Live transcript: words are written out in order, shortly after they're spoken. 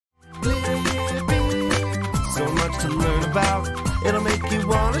to learn about. It'll make you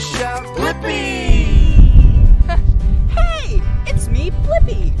want to shout, Blippi! Hey, it's me,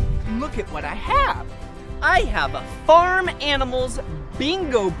 Blippi. Look at what I have. I have a farm animals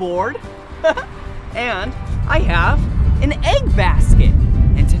bingo board. And I have an egg basket.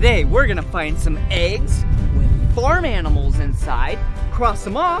 And today we're gonna find some eggs with farm animals inside, cross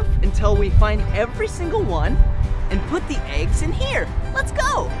them off until we find every single one, and put the eggs in here. Let's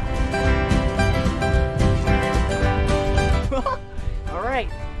go. All right,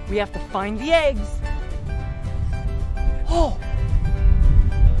 we have to find the eggs. Oh,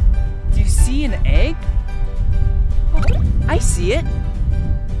 do you see an egg? Oh, I see it.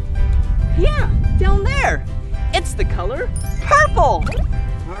 Yeah, down there. It's the color purple.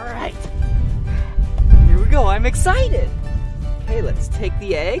 All right, here we go. I'm excited. Okay, let's take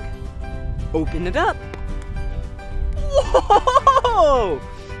the egg, open it up. Whoa!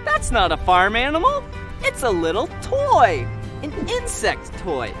 That's not a farm animal. It's a little toy, an insect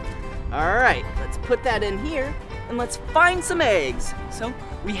toy. All right, let's put that in here and let's find some eggs. So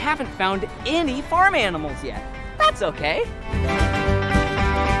we haven't found any farm animals yet. That's okay.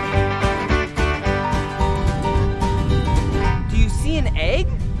 Do you see an egg?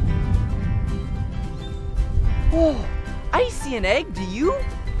 Oh, I see an egg. Do you?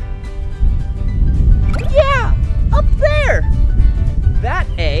 Yeah, up there. That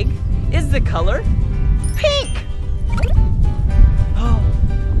egg is the color pink. Oh,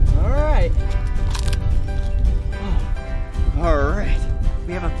 all right. Oh, all right.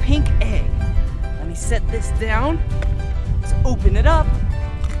 We have a pink egg. Let me set this down. Let's open it up.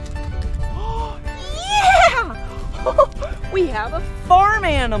 Oh, yeah! We have a farm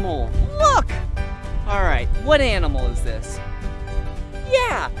animal. Look. All right, what animal is this?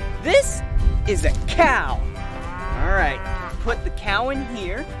 Yeah, this is a cow. All right, put the cow in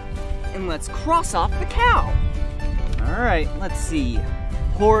here and let's cross off the cow. All right, let's see.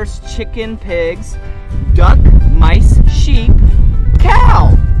 Horse, chicken, pigs, duck, mice, sheep, cow.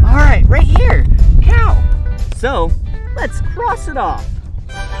 All right, right here, cow. So let's cross it off.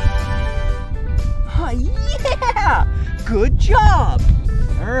 Yeah, good job.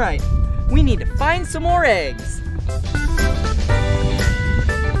 All right, we need to find some more eggs.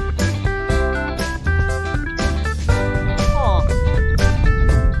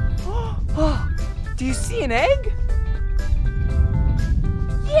 Do you see an egg?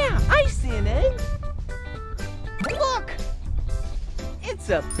 Yeah, I see an egg. Look, it's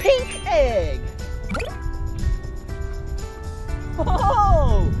a pink egg.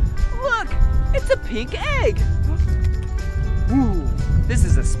 Oh, look, it's a pink egg. Ooh, this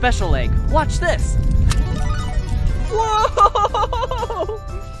is a special egg. Watch this. Whoa,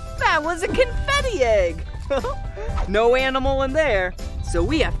 that was a confetti egg. No animal in there, so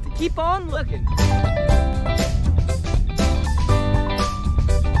we have to keep on looking.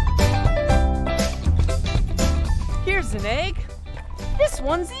 Here's an egg. This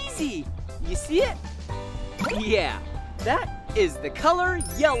one's easy. You see it? Yeah, that is the color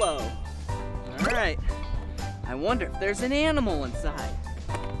yellow. All right, I wonder if there's an animal inside.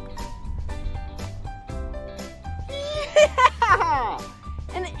 Yeah,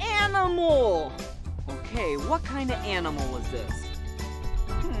 an animal. Okay, what kind of animal is this?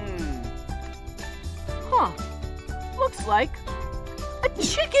 Huh, looks like a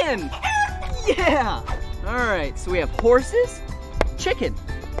chicken. Yeah. All right, so we have horses, chicken.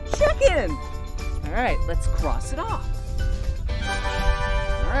 All right, let's cross it off.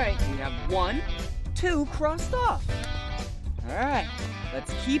 All right, we have 1, 2 crossed off. All right,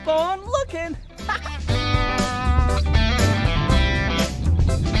 let's keep on looking.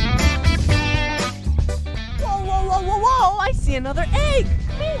 Whoa, I see another egg.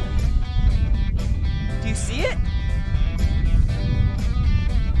 Come here. Do you see it?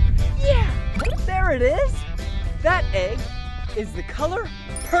 Yeah, there it is. That egg is the color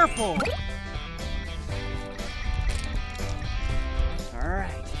purple. All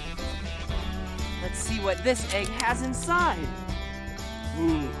right, let's see what this egg has inside.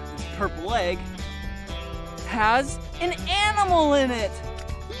 Ooh, this purple egg has an animal in it.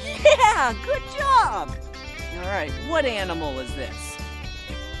 Yeah, good job. All right, what animal is this?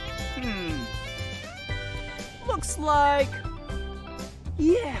 Looks like,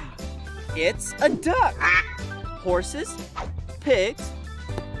 yeah, it's a duck. Horses, pigs,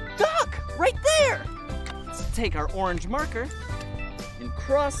 duck, right there. Let's take our orange marker and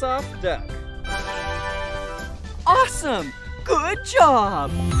cross off duck. Awesome, good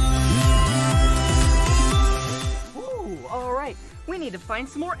job. Ooh, all right, we need to find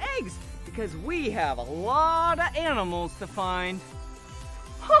some more eggs because we have a lot of animals to find.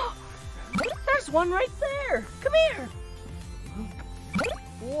 There's one right there. Come here.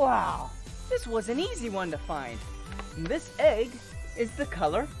 Wow, this was an easy one to find. And this egg is the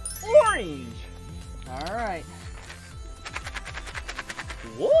color orange. All right.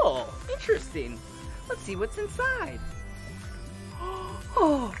 Whoa, interesting. Let's see what's inside.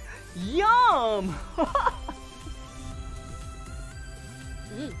 Oh, yum!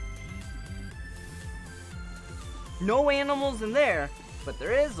 No animals in there, but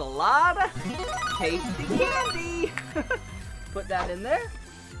there is a lot of tasty candy. Put that in there.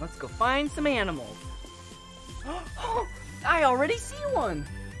 Let's go find some animals. Oh, I already see one.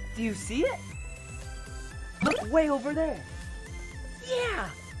 Do you see it? Look way over there. Yeah,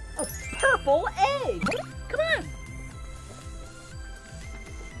 a purple egg. Come on.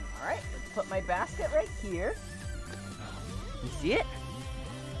 All right, let's put my basket right here. You see it?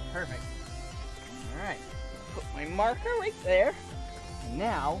 Perfect. All right, put my marker right there. And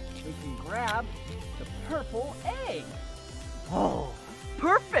now we can grab the purple egg. Oh,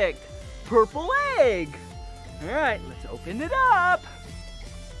 perfect. Purple egg. All right, let's open it up.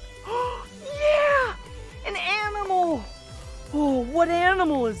 Oh, yeah, an animal. Oh, what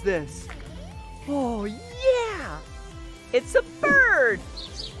animal is this? Oh, yeah, it's a bird.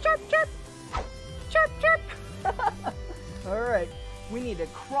 Chirp, chirp, chirp, chirp. All right, we need to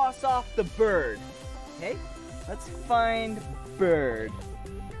cross off the bird. Okay, let's find bird.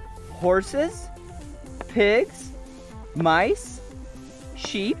 Horses, pigs, mice,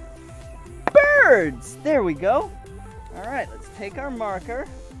 sheep, birds. There we go. All right, let's take our marker,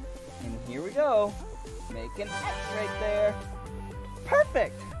 and here we go. Make an X right there.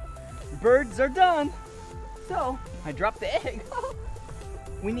 Perfect. Birds are done. So, I dropped the egg.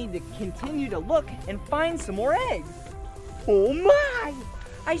 We need to continue to look and find some more eggs. Oh my!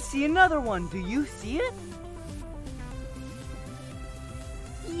 I see another one. Do you see it?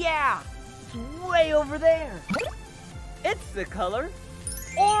 Yeah, it's way over there. It's the color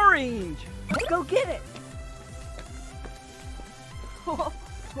orange. Go get it.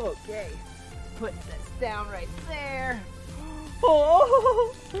 Okay, put this down right there.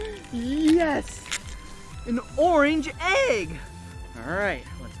 Oh, yes, an orange egg. All right,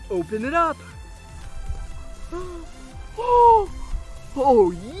 let's open it up.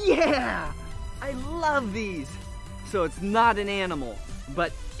 Oh yeah, I love these. So it's not an animal,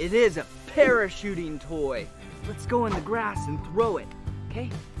 but it is a parachuting toy. Let's go in the grass and throw it, okay?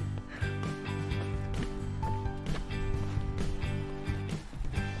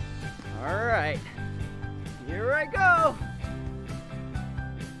 All right, here I go.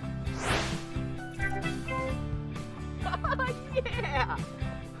 Yeah,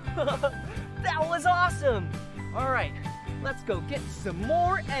 that was awesome. All right, let's go get some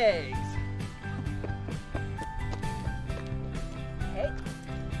more eggs. Okay,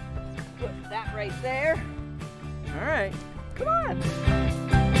 put that right there. All right, come on.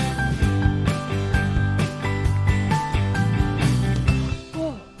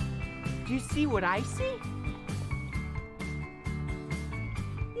 Oh, do you see what I see?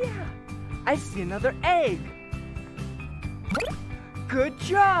 Yeah, I see another egg. Good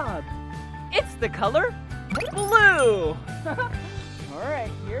job. It's the color blue. All right,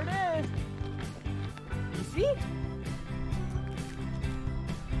 here it is. You see?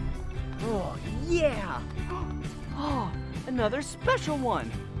 Oh, yeah. Oh, another special one.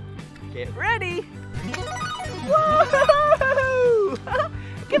 Get ready. Whoa!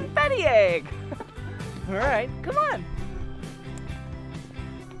 Confetti egg. All right, come on.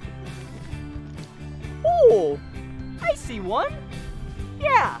 Oh, I see one.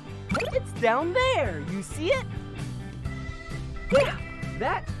 Yeah, it's down there. You see it? Yeah,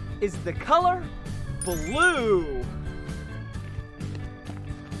 that is the color blue.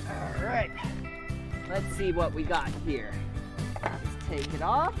 All right, let's see what we got here. Let's take it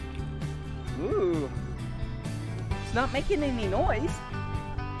off. Ooh, it's not making any noise.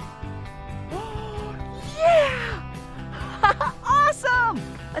 Yeah! Awesome!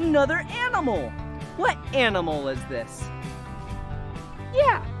 Another animal. What animal is this?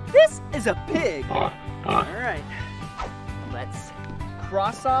 Yeah, this is a pig. All right, let's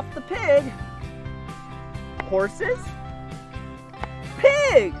cross off the pig. Horses,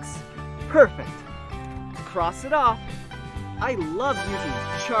 pigs. Perfect. To cross it off, I love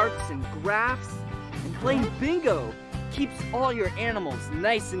using charts and graphs, and playing bingo keeps all your animals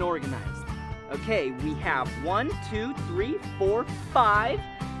nice and organized. Okay, we have 1, 2, 3, 4, 5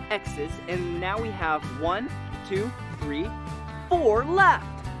 X's, and now we have 1, 2, 3, 4 left.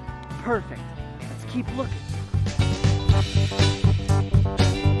 Perfect. Let's keep looking.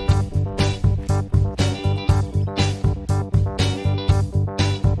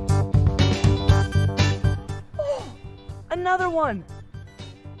 another one.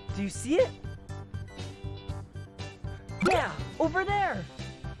 Do you see it? Yeah, over there.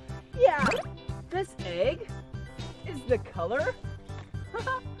 Yeah, this egg is the color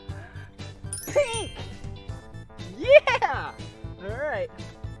pink. Yeah! All right,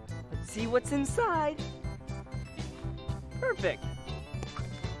 let's see what's inside. Perfect.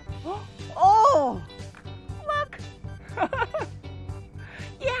 Oh, look.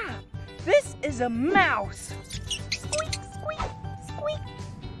 Yeah, this is a mouse. Squeak, squeak, squeak.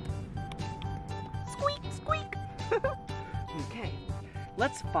 Squeak, squeak. Okay,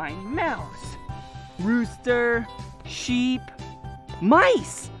 let's find mouse. Rooster, sheep,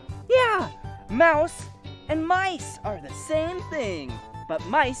 mice. Yeah, mouse and mice are the same thing, but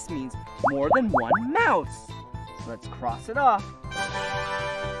mice means more than one mouse. Let's cross it off.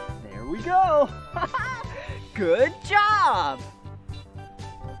 There we go. Good job.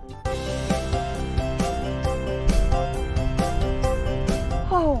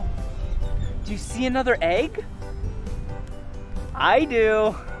 Oh, do you see another egg? I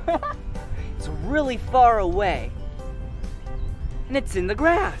do. It's really far away. And it's in the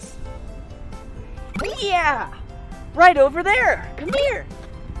grass. Yeah, right over there. Come here.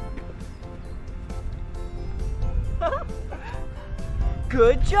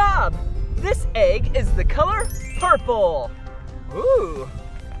 Good job. This egg is the color purple. Ooh.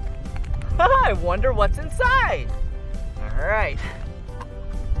 I wonder what's inside. All right.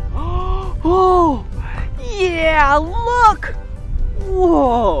 Oh, yeah, look.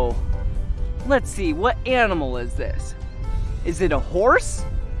 Whoa. Let's see, what animal is this? Is it a horse?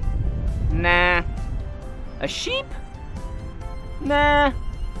 Nah. A sheep? Nah.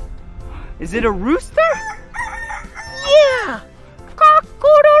 Is it a rooster? Yeah.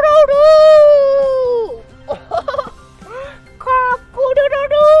 Cock-a-doodle-doo.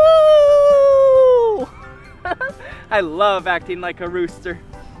 Cock-a-doodle-doo. I love acting like a rooster.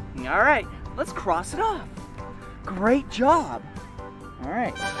 All right, let's cross it off. Great job. All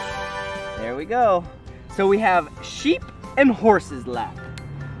right, there we go. So we have sheep and horses left.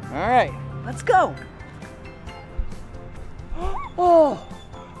 All right, let's go. Oh,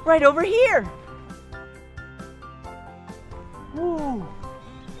 right over here. Ooh.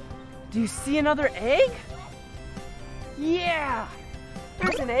 Do you see another egg? Yeah,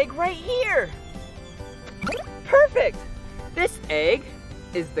 there's an egg right here. Perfect. This egg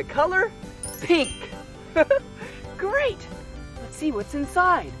is the color pink. Great. Let's see what's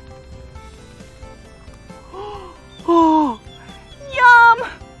inside. Oh, yum!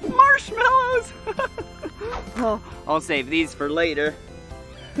 Marshmallows! Oh, I'll save these for later.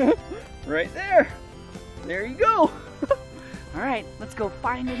 Right there. There you go. All right, let's go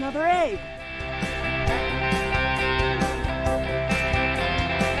find another egg.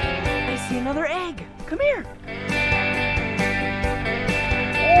 I see another egg. Come here.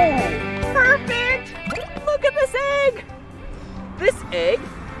 Oh, perfect! Look at this egg! This egg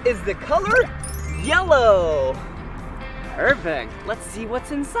is the color yellow. Perfect. Let's see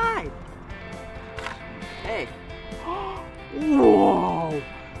what's inside. Hey. Whoa!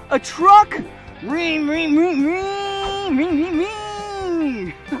 A truck! Ring, ring, ring, ring, ring, ring,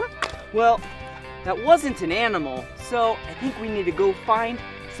 ring. Well, that wasn't an animal, so I think we need to go find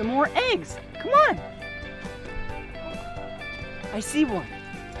some more eggs. Come on. I see one.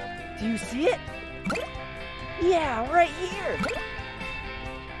 Do you see it? Yeah, right here.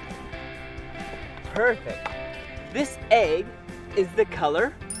 Perfect. This egg is the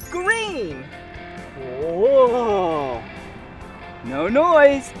color green. Whoa. No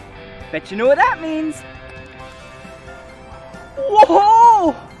noise. Bet you know what that means.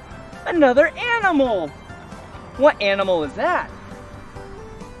 Whoa! Another animal. What animal is that?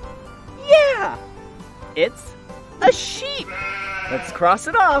 Yeah, it's a sheep. Let's cross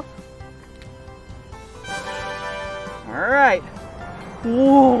it off. All right.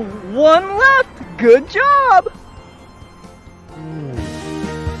 Whoa, one left. Good job.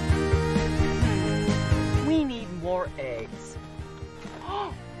 We need more eggs.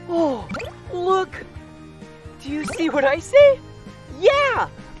 Oh, look. Do you see what I see? Yeah,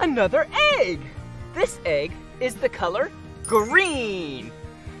 another egg. This egg is the color green.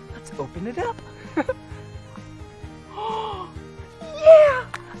 Let's open it up. Yeah,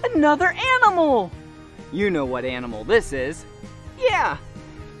 another animal. You know what animal this is. Yeah,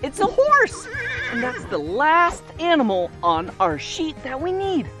 it's a horse. And that's the last animal on our sheet that we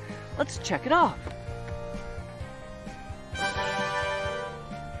need. Let's check it off.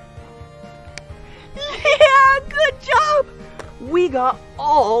 Yeah, good job. We got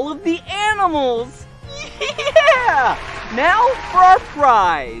all of the animals. Yeah, now for our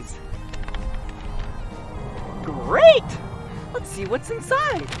prize. Great. Let's see what's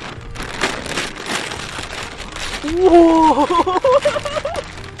inside. Whoa!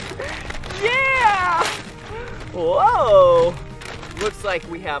 Yeah! Whoa! Looks like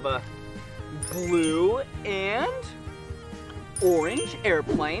we have a blue and orange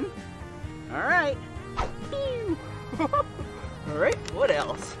airplane. All right. All right, what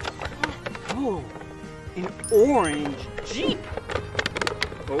else? Oh, an orange Jeep.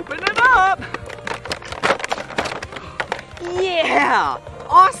 Open it up. Yeah,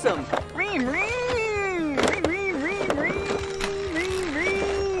 awesome. Ring, ring, ring, ring, ring, ring, ring,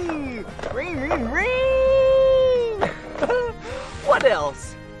 ring, ring, ring, ring. What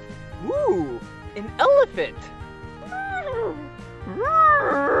else? Ooh, an elephant.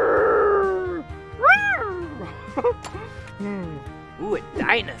 Ooh, a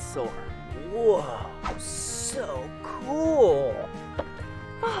dinosaur. Whoa, so cool.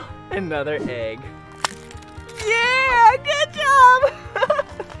 Another egg. Yeah, good job.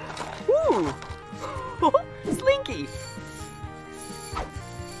 Ooh, Slinky.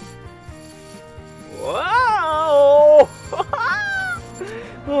 Whoa.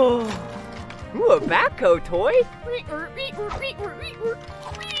 Ooh, a backhoe toy.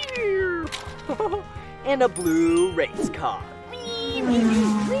 And a blue race car.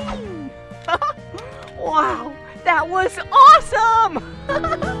 Wow, that was awesome!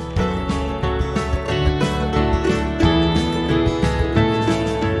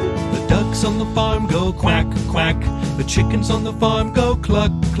 The ducks on the farm go quack, quack. The chickens on the farm go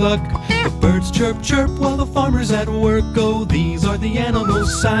cluck, cluck. The birds chirp, chirp while the farmer's at work. Oh, these are the animal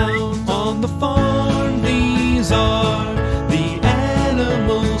sounds on the farm. These are the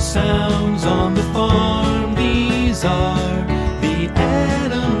animal sounds on the farm. These are the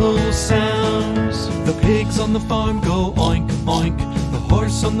animal sounds. The pigs on the farm go oink, oink. The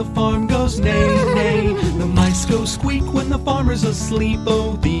horse on the farm goes neigh, neigh. The mice go squeak when the farmer's asleep.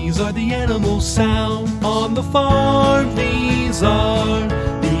 Oh, these are the animal sounds on the farm. These are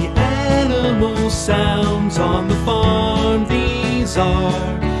the animal sounds on the farm. These are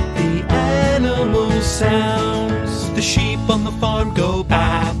the animal sounds. The sheep on the farm go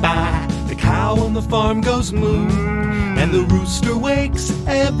baa, baa. The cow on the farm goes moo. And the rooster wakes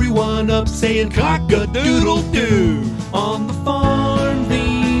everyone up saying cock-a-doodle-doo. On the farm,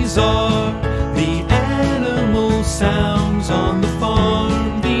 these are the animal sounds on the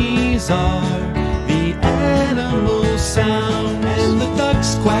farm. These are the animal sounds. And the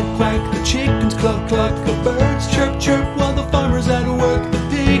ducks quack, quack, the chickens cluck, cluck. The birds chirp, chirp while the farmer's at work. The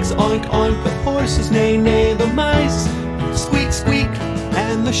pigs oink, oink, the horses neigh, neigh. The mice squeak, squeak,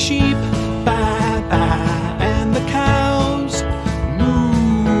 and the sheep baa, baa. And the cows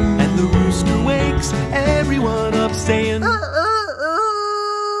moo. And the rooster wakes everyone up saying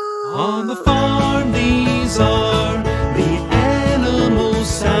on the farm, these are the animal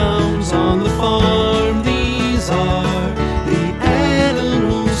sounds on the farm. These are the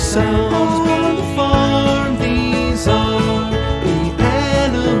animal sounds on the farm. These are the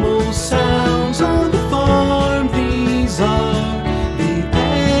animal sounds on the farm. These are the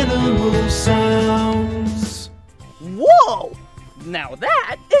animal sounds. Whoa! Now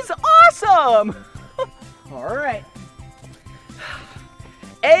that is awesome! All right.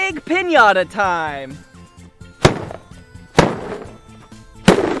 Egg pinata time!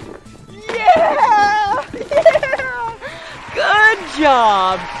 Yeah! Yeah! Good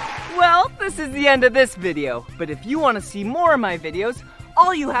job! Well, this is the end of this video, but if you want to see more of my videos,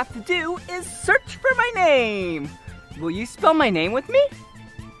 all you have to do is search for my name. Will you spell my name with me?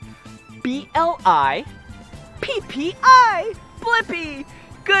 B-L-I-P-P-I! Blippi!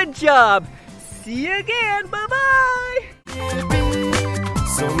 Good job! See you again! Bye-bye!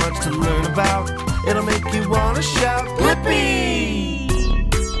 So much to learn about, it'll make you wanna shout, Blippi!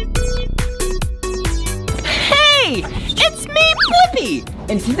 Hey! It's me, Blippi!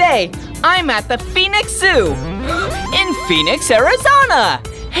 And today, I'm at the Phoenix Zoo in Phoenix, Arizona!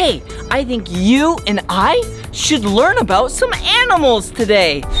 Hey, I think you and I should learn about some animals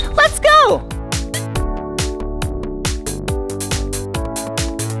today. Let's go!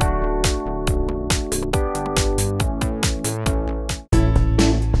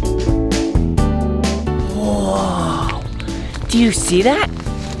 Do you see that?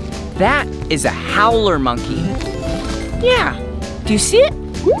 That is a howler monkey. Yeah, do you see it?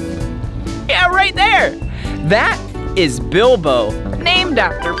 Yeah, right there. That is Bilbo, named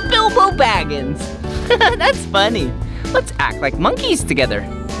after Bilbo Baggins. That's funny. Let's act like monkeys together.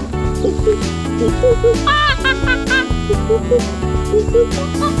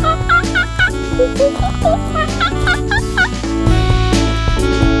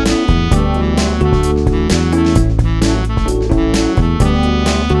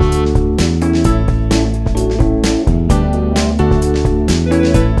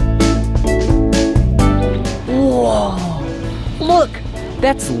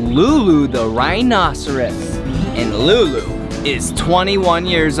 That's Lulu the rhinoceros. And Lulu is 21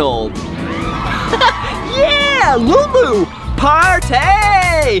 years old. Yeah, Lulu!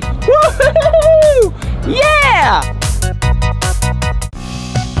 Party! Woohoo! Yeah!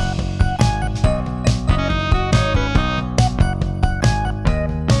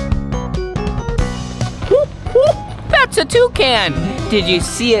 That's a toucan. Did you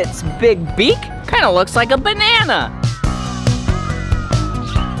see its big beak? Kind of looks like a banana.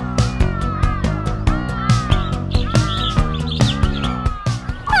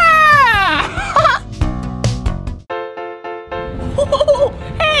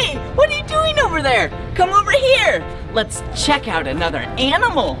 Hey, what are you doing over there? Come over here. Let's check out another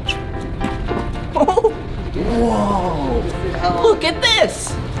animal. Whoa, look at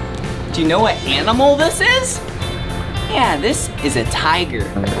this. Do you know what animal this is? Yeah, this is a tiger.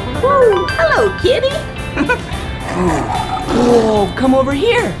 Woo, hello, kitty. Whoa, come over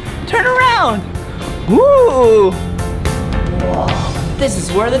here. Turn around. Woo. Whoa, this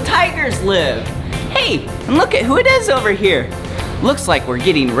is where the tigers live. Hey, and look at who it is over here. Looks like we're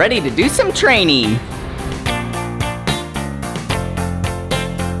getting ready to do some training.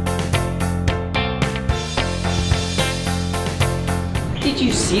 Did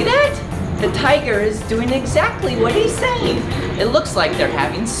you see that? The tiger is doing exactly what he's saying. It looks like they're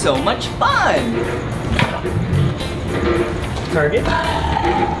having so much fun. Target.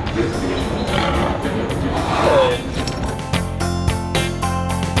 Good.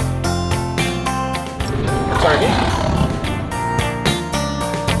 Target.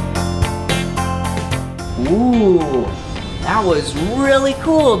 Ooh, that was really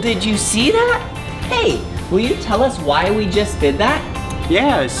cool. Did you see that? Hey, will you tell us why we just did that?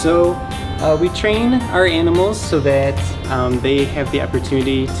 Yeah, so we train our animals so that they have the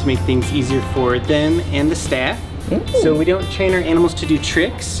opportunity to make things easier for them and the staff. Ooh. So we don't train our animals to do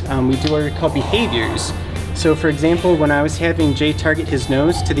tricks, we do what are called behaviors. So for example, when I was having Jay target his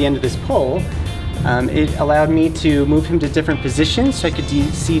nose to the end of this pole, it allowed me to move him to different positions so I could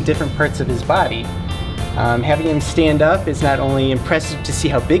see different parts of his body. Having him stand up is not only impressive to see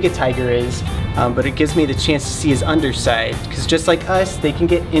how big a tiger is, but it gives me the chance to see his underside, because just like us, they can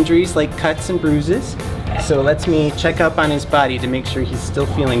get injuries like cuts and bruises. So it lets me check up on his body to make sure he's still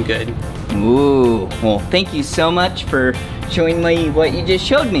feeling good. Ooh, well, thank you so much for showing me what you just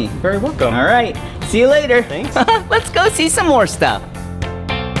showed me. Very welcome. All right, see you later. Thanks. Let's go see some more stuff.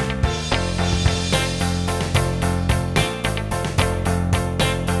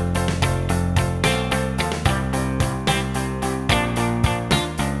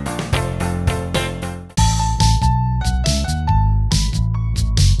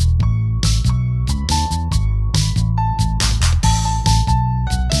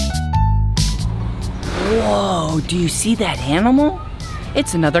 Whoa, do you see that animal?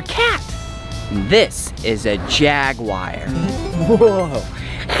 It's another cat. This is a jaguar. Whoa.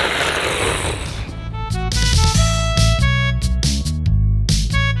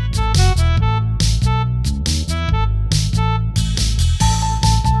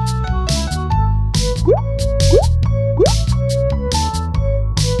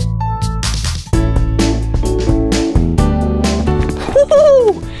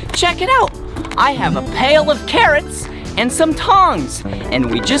 Woo-hoo! Check it out. I have a pail of carrots and some tongs,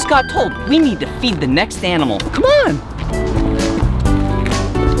 and we just got told we need to feed the next animal. Come on.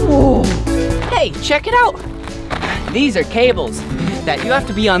 Whoa. Hey, check it out. These are cables that you have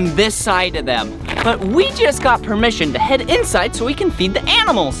to be on this side of them. But we just got permission to head inside so we can feed the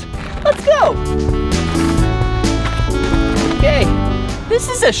animals. Let's go. Okay, this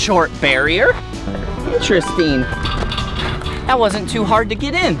is a short barrier. Interesting. That wasn't too hard to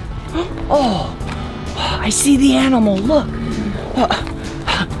get in. Oh, I see the animal, look.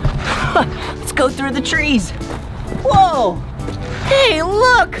 Let's go through the trees. Whoa, hey,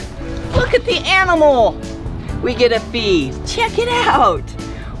 look. Look at the animal. We get a feed, check it out.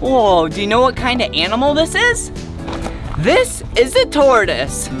 Whoa, do you know what kind of animal this is? This is a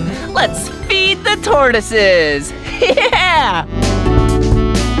tortoise. Let's feed the tortoises. Yeah.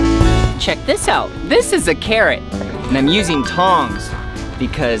 Check this out. This is a carrot, and I'm using tongs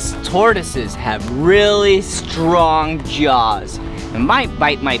because tortoises have really strong jaws and might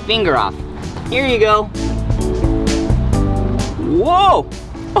bite my finger off. Here you go. Whoa!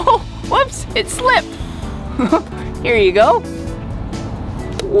 Oh, whoops, it slipped. Here you go.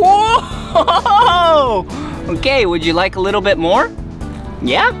 Whoa! Okay, would you like a little bit more?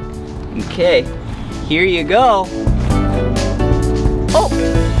 Yeah? Okay, here you go. Oh,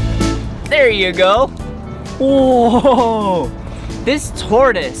 there you go. Whoa! This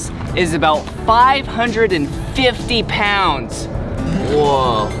tortoise is about 550 pounds. Whoa.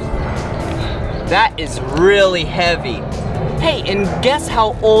 that is really heavy. Hey, and guess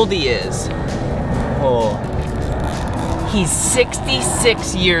how old he is? Oh, he's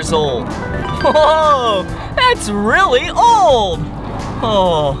 66 years old. Whoa, that's really old.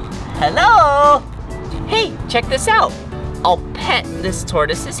 Oh, hello. Hey, check this out. I'll pet this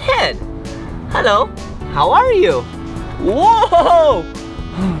tortoise's head. Hello, how are you? Whoa!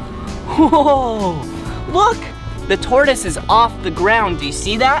 Whoa! Look, the tortoise is off the ground. Do you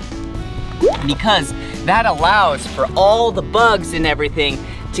see that? Because that allows for all the bugs and everything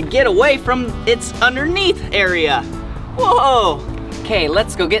to get away from its underneath area. Whoa! Okay,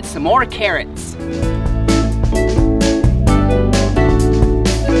 let's go get some more carrots.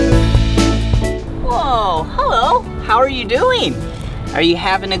 Whoa, hello. How are you doing? Are you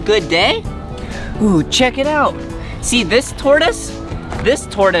having a good day? Ooh, check it out. See this tortoise? This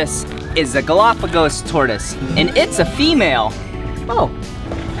tortoise is a Galapagos tortoise, and it's a female.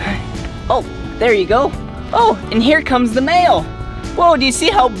 Oh, there you go. Oh, and here comes the male. Whoa, do you see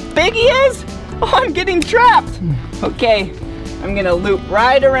how big he is? Oh, I'm getting trapped. Okay, I'm gonna loop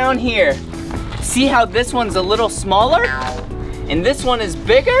right around here. See how this one's a little smaller? And this one is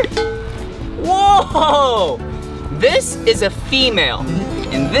bigger? Whoa! This is a female,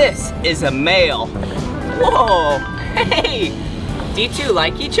 and this is a male. Whoa, hey, do you two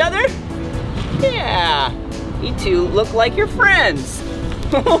like each other? Yeah, you two look like you're friends.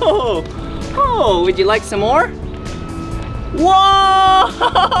 Oh, would you like some more? Whoa!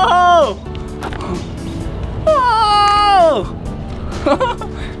 Whoa!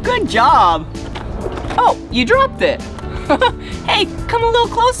 Good job. Oh, you dropped it. Hey, come a little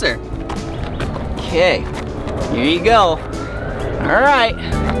closer. Okay, here you go. All right.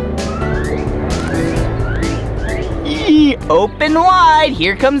 Open wide,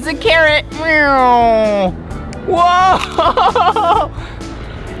 here comes the carrot. Whoa!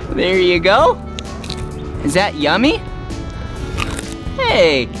 There you go. Is that yummy?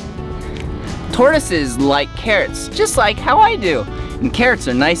 Hey, tortoises like carrots, just like how I do. And carrots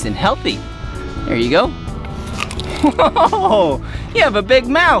are nice and healthy. There you go. Whoa, you have a big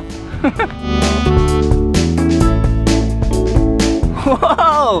mouth.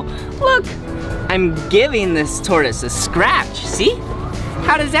 Whoa, look. I'm giving this tortoise a scratch, see?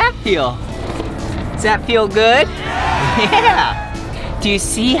 How does that feel? Does that feel good? Yeah. Do you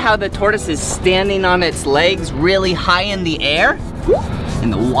see how the tortoise is standing on its legs really high in the air? In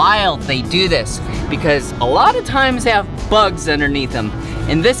the wild, they do this because a lot of times they have bugs underneath them.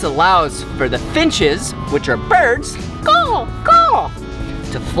 And this allows for the finches, which are birds, caw, caw,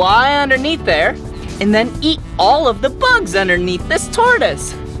 to fly underneath there and then eat all of the bugs underneath this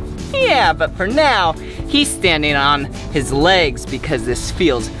tortoise. Yeah, but for now, he's standing on his legs because this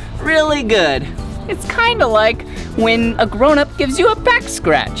feels really good. It's kind of like when a grown-up gives you a back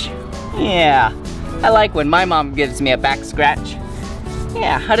scratch. Yeah, I like when my mom gives me a back scratch.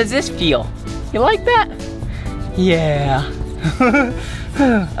 Yeah, how does this feel? You like that? Yeah.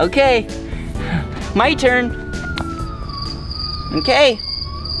 Okay, my turn. Okay,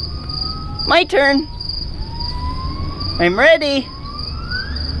 my turn. I'm ready.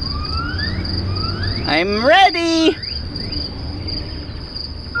 I'm ready.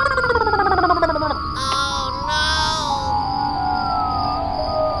 Oh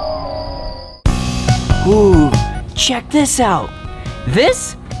no. Ooh, check this out.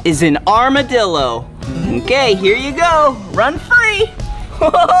 This is an armadillo. Okay, here you go. Run free.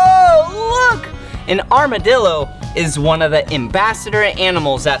 Whoa, look. An armadillo is one of the ambassador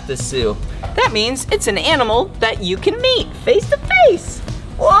animals at the zoo. That means it's an animal that you can meet face to face.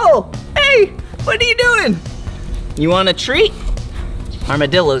 Whoa, hey. What are you doing? You want a treat?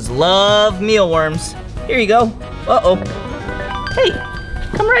 Armadillos love mealworms. Here you go. Uh-oh. Hey,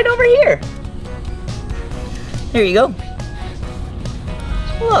 come right over here. There you go.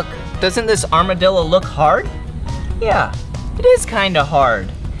 Look, doesn't this armadillo look hard? Yeah, it is kind of hard.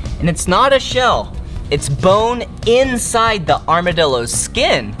 And it's not a shell. It's bone inside the armadillo's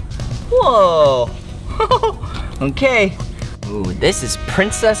skin. Whoa. Okay. Ooh, this is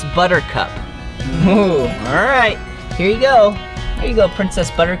Princess Buttercup. Ooh, all right, here you go. Here you go,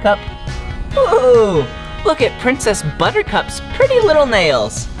 Princess Buttercup. Ooh, look at Princess Buttercup's pretty little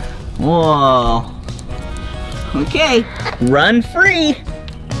nails. Whoa. Okay, run free.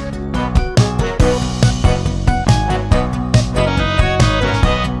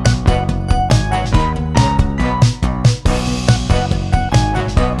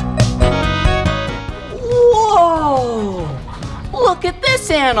 Whoa, look at this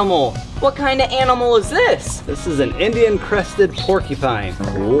animal. What kind of animal is this? This is an Indian crested porcupine.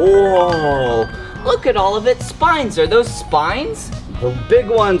 Whoa, look at all of its spines. Are those spines? The big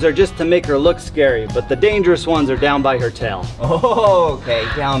ones are just to make her look scary, but the dangerous ones are down by her tail. Oh, okay,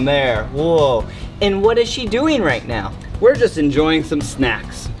 down there. Whoa. And what is she doing right now? We're just enjoying some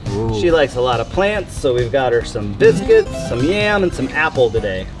snacks. Ooh. She likes a lot of plants, so we've got her some biscuits, some yam, and some apple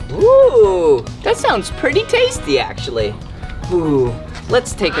today. Ooh, that sounds pretty tasty, actually. Ooh,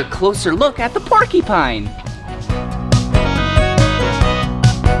 let's take a closer look at the porcupine.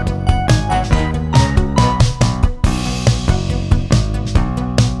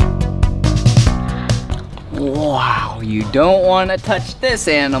 Wow, you don't want to touch this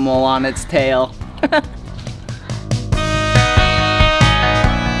animal on its tail.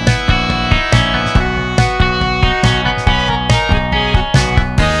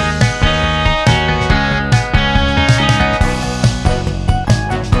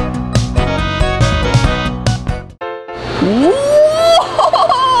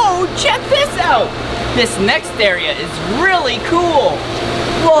 Whoa! Check this out! This next area is really cool.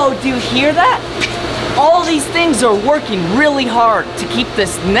 Whoa, do you hear that? All these things are working really hard to keep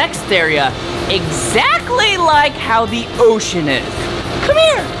this next area exactly like how the ocean is. Come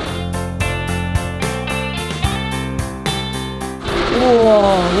here.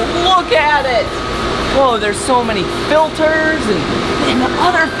 Whoa, look at it. Whoa, there's so many filters and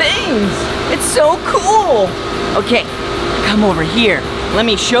other things. It's so cool. Okay, come over here. Let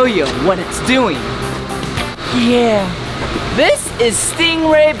me show you what it's doing. Yeah, this is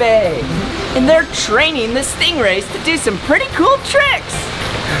Stingray Bay. And they're training the stingrays to do some pretty cool tricks.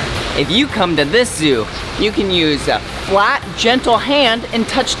 If you come to this zoo, you can use a flat, gentle hand and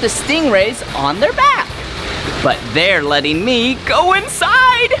touch the stingrays on their back. But they're letting me go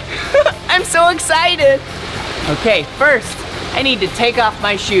inside. I'm so excited. Okay, first, I need to take off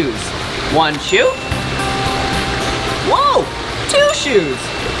my shoes. One shoe. Whoa, two shoes.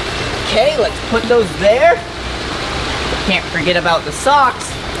 Okay, let's put those there. Can't forget about the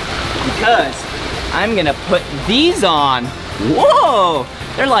socks, because I'm gonna put these on. Whoa,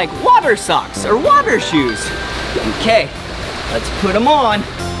 they're like water socks or water shoes. Okay, let's put them on.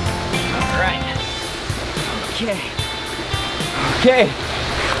 All right. Okay.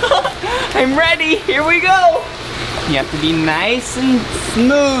 I'm ready, here we go. You have to be nice and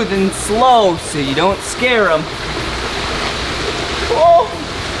smooth and slow so you don't scare them.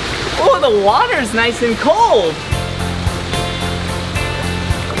 Oh, the water's nice and cold.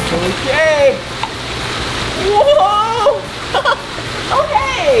 Okay. Whoa! Oh,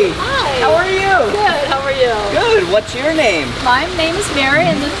 hey! Hi. How are you? Good, how are you? Good, what's your name? My name is Mary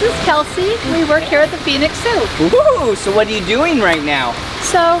and this is Kelsey. We work here at the Phoenix Zoo. Ooh, so what are you doing right now?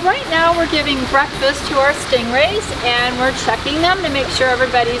 So right now we're giving breakfast to our stingrays and we're checking them to make sure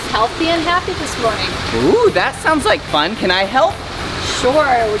everybody's healthy and happy this morning. Ooh, that sounds like fun. Can I help?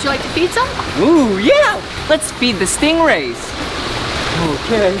 Sure, would you like to feed some? Ooh, yeah! Let's feed the stingrays.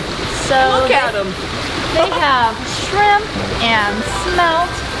 Okay. So look at them. They have shrimp and smelt.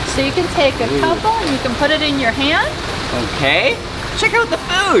 So you can take a couple and you can put it in your hand. Okay. Check out the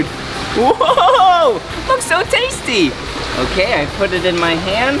food. Whoa! Looks so tasty. Okay, I put it in my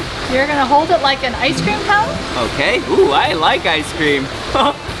hand. You're gonna hold it like an ice cream cone. Okay. Ooh, I like ice cream.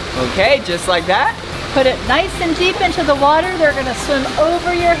 Okay, just like that. Put it nice and deep into the water. They're gonna swim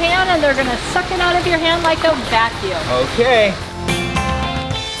over your hand and they're gonna suck it out of your hand like a vacuum. Okay.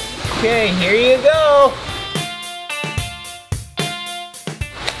 Okay, here you go.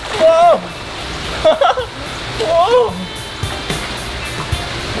 Whoa! Whoa!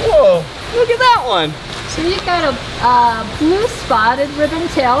 Whoa! Look at that one. So you've got a blue spotted ribbon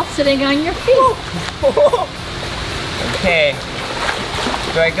tail sitting on your feet. Okay.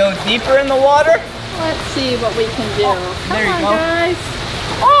 Do I go deeper in the water? Let's see what we can do. There you Come go. on, guys.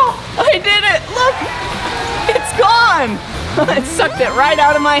 Oh! I did it! Look! It's gone! It sucked it right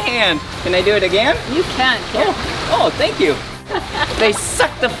out of my hand. Can I do it again? You can. Here. Oh, thank you. They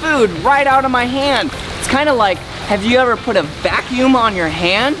sucked the food right out of my hand. It's kind of like, have you ever put a vacuum on your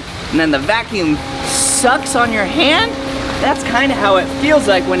hand and then the vacuum sucks on your hand? That's kind of how it feels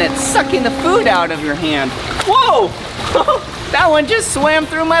like when it's sucking the food out of your hand. Whoa! That one just swam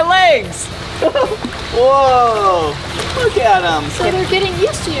through my legs. Whoa! Look at them. So they're getting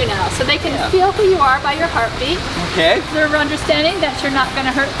used to you now, so they can feel who you are by your heartbeat. Okay. They're understanding that you're not going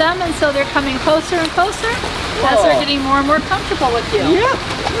to hurt them, and so they're coming closer and closer as Whoa. they're getting more and more comfortable with you. Yeah.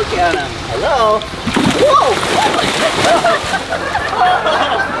 Look at them. Hello. Whoa!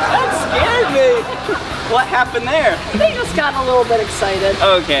 That scared me. What happened there? They just got a little bit excited.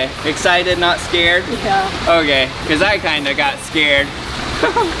 Okay. Excited, not scared? Yeah. Okay, because I kind of got scared.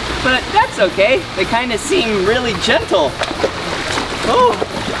 But that's okay. They kind of seem really gentle. Oh.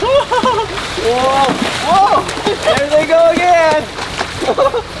 Whoa. Whoa. There they go again.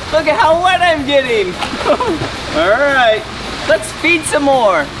 Look at how wet I'm getting. All right, let's feed some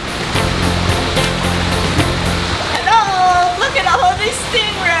more. Hello, look at all of these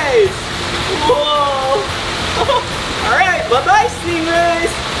stingrays. Whoa. All right, bye-bye,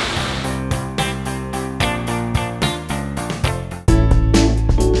 stingrays.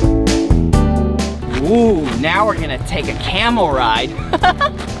 Ooh, now we're gonna take a camel ride.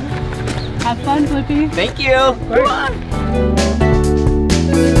 Have fun, Blippi. Thank you. Come on.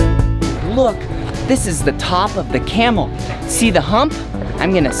 Look, this is the top of the camel. See the hump?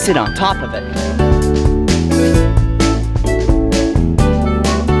 I'm gonna sit on top of it.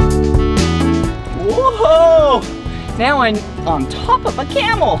 Whoa! Now I'm on top of a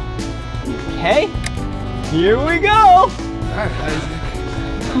camel. Okay, here we go.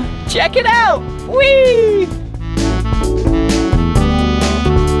 Check it out. Whee!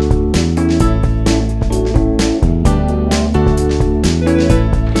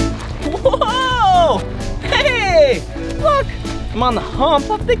 Whoa! Hey! Look! I'm on the hump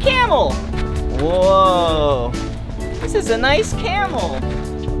of the camel. Whoa! This is a nice camel.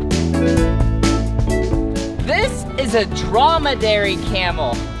 This is a dromedary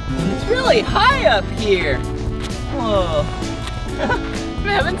camel. It's really high up here. Whoa! I'm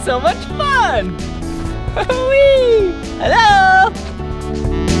having so much fun! Whee! Hello!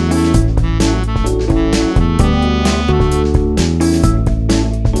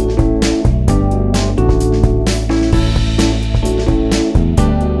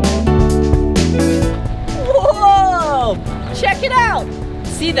 Whoa! Check it out!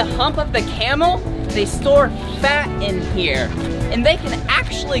 See the hump of the camel? They store fat in here. And they can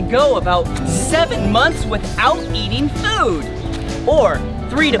actually go about 7 months without eating food. Or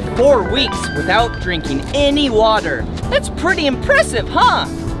 3 to 4 weeks without drinking any water. That's pretty impressive, huh?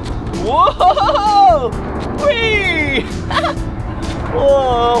 Whoa! Whee!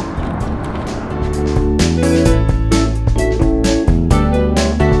 Whoa!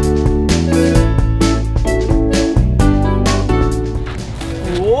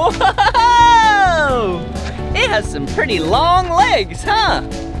 Whoa! It has some pretty long legs, huh?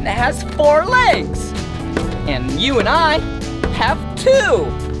 And it has 4 legs. And you and I have 2.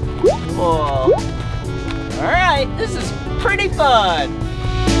 Whoa. All right, this is pretty fun.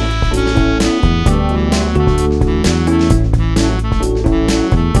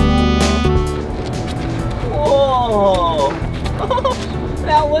 Whoa.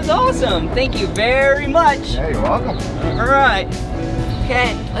 That was awesome. Thank you very much. Yeah, you're welcome. All right.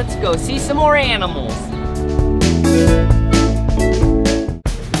 Okay, let's go see some more animals.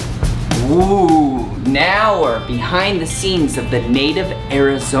 Ooh, now we're behind the scenes of the Native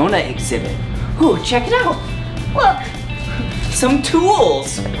Arizona exhibit. Ooh, check it out. Look, some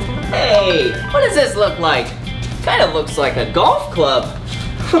tools. Hey, what does this look like? Kind of looks like a golf club.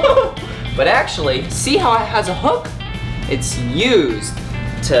 But actually, see how it has a hook? It's used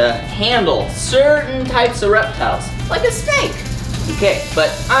to handle certain types of reptiles, like a snake. Okay,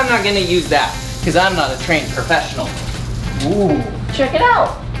 but I'm not gonna use that because I'm not a trained professional. Ooh, check it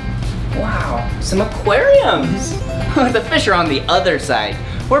out. Wow, some aquariums. The fish are on the other side.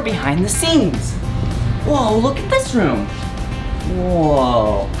 We're behind the scenes. Whoa, look at this room.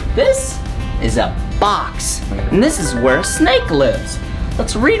 Whoa, this is a box. And this is where a snake lives.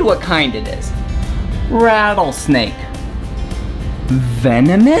 Let's read what kind it is. Rattlesnake.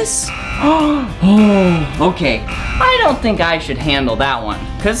 Venomous? Oh, okay. I don't think I should handle that one.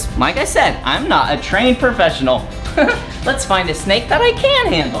 Because, like I said, I'm not a trained professional. Let's find a snake that I can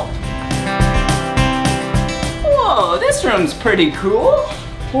handle. Whoa, this room's pretty cool.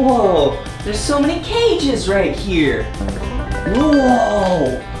 Whoa, there's so many cages right here.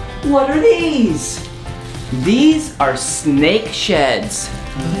 Whoa, what are these? These are snake sheds.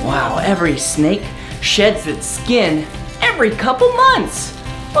 Wow, every snake sheds its skin every couple months.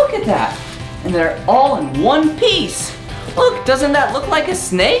 Look at that. And they're all in one piece. Look, doesn't that look like a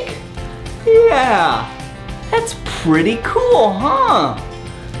snake? Yeah, that's pretty cool, huh?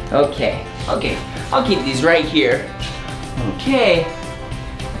 Okay, I'll keep these right here. Okay.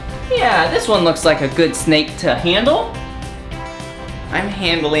 Yeah, this one looks like a good snake to handle. I'm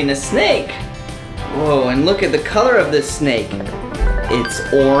handling a snake. Whoa, and look at the color of this snake. It's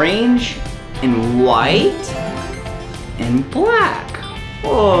orange and white and black.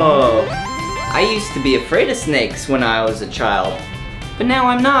 Whoa. I used to be afraid of snakes when I was a child, but now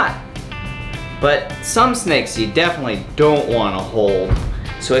I'm not. But some snakes you definitely don't want to hold.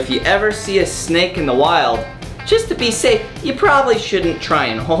 So if you ever see a snake in the wild, just to be safe, you probably shouldn't try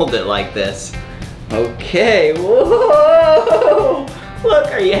and hold it like this. Okay, whoa! Look,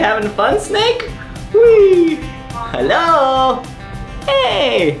 are you having fun, snake? Whee! Hello!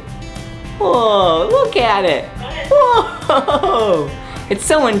 Hey! Hey! Whoa, look at it. Whoa! It's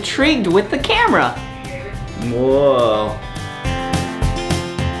so intrigued with the camera. Whoa.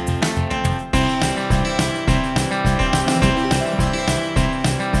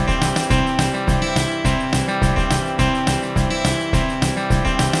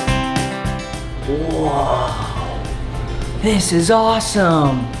 Whoa. This is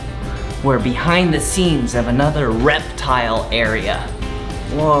awesome. We're behind the scenes of another reptile area.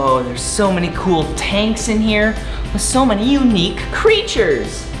 Whoa, there's so many cool tanks in here with so many unique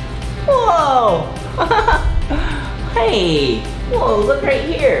creatures. Whoa! Hey, whoa, look right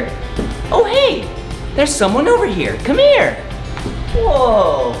here. Oh, hey, there's someone over here. Come here.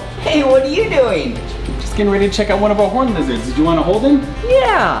 Whoa, hey, what are you doing? Just getting ready to check out one of our horned lizards. Did you want to hold him?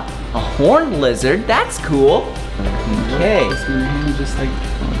 Yeah, a horned lizard, that's cool. Okay. Just like...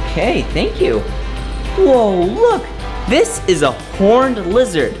 Okay, thank you. Whoa, look, this is a horned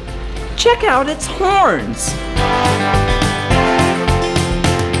lizard. Check out its horns.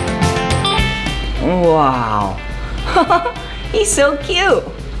 Wow. He's so cute.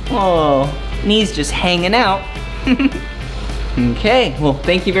 Whoa, and he's just hanging out. Okay, well,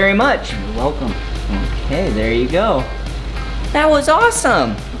 thank you very much. You're welcome. Okay, there you go. That was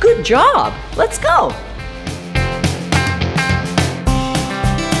awesome. Good job. Let's go.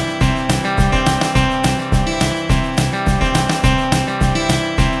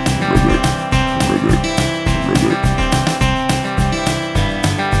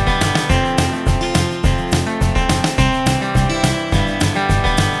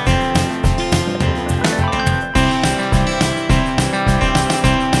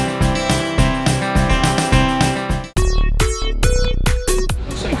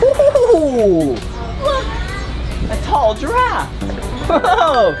 Ooh, look, a tall giraffe.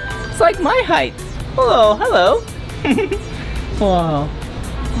 Whoa, it's like my height. Hello, hello. Whoa.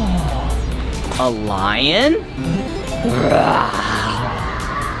 Oh, a lion.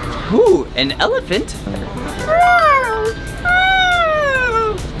 Ooh, an elephant.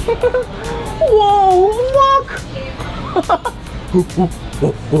 Whoa, look.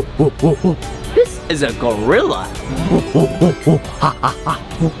 This is a gorilla.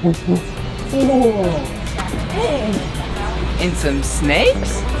 Hey. And some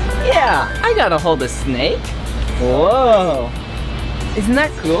snakes? Yeah, I got a hold of snake. Whoa. Isn't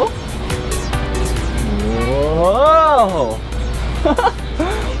that cool? Whoa.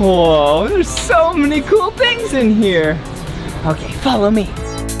 Whoa, there's so many cool things in here. Okay, follow me.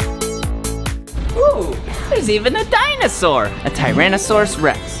 Ooh, there's even a dinosaur, a Tyrannosaurus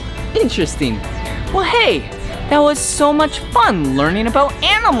Rex. Interesting. Well, hey, that was so much fun learning about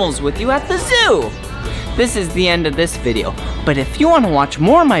animals with you at the zoo. This is the end of this video, but if you want to watch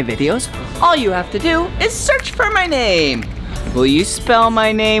more of my videos, all you have to do is search for my name. Will you spell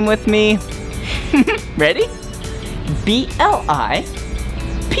my name with me? Ready? B-L-I-P-P-I.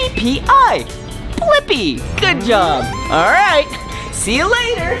 Blippi. Good job. All right. See you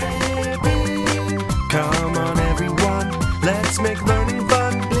later. Come on, everyone. Let's make learning